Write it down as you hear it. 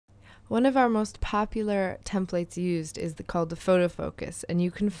One of our most popular templates used is called the Photo Focus, and you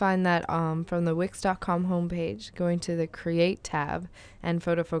can find that from the Wix.com homepage, going to the Create tab, and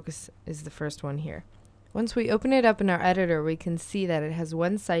Photo Focus is the first one here. Once we open it up in our editor, we can see that it has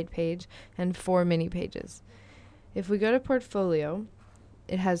one site page and 4 mini pages. If we go to Portfolio,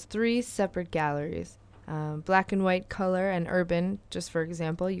 it has 3 separate galleries, black and white, color, and urban. Just for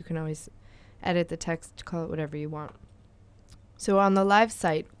example, you can always edit the text to call it whatever you want. So on the live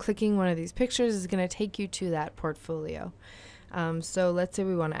site, clicking one of these pictures is going to take you to that portfolio. So let's say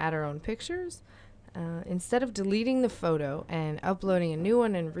we want to add our own pictures. Instead of deleting the photo and uploading a new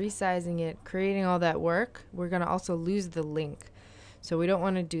one and resizing it, creating all that work, we're going to also lose the link. So we don't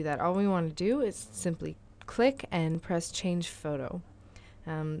want to do that. All we want to do is simply click and press Change Photo.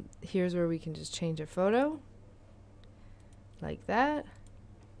 Here's where we can just change a photo, like that.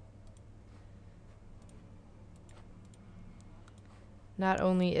 Not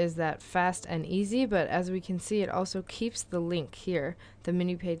only is that fast and easy, but as we can see, it also keeps the link here. The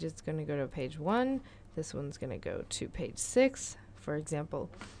mini page is going to go to page 1. This one's going to go to page 6, for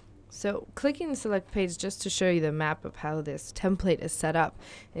example. So clicking the select page, just to show you the map of how this template is set up,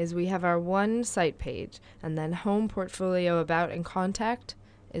 is we have our one site page, and then home, portfolio, about, and contact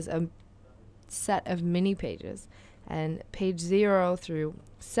is a set of mini pages. And page 0 through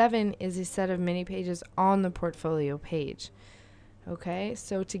 7 is a set of mini pages on the portfolio page. Okay,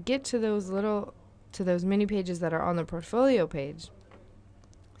 so to get to those mini pages that are on the portfolio page,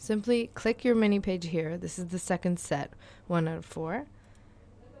 simply click your mini page here. This is the second set, 1 out of 4.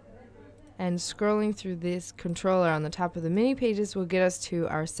 And scrolling through this controller on the top of the mini pages will get us to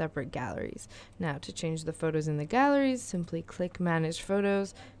our separate galleries. Now, to change the photos in the galleries, simply click Manage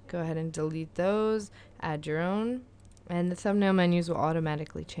Photos, go ahead and delete those, add your own, and the thumbnail menus will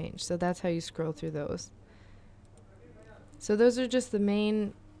automatically change. So that's how you scroll through those. So those are just the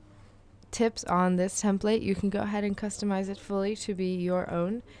main tips on this template. You can go ahead and customize it fully to be your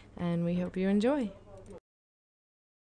own, and we hope you enjoy.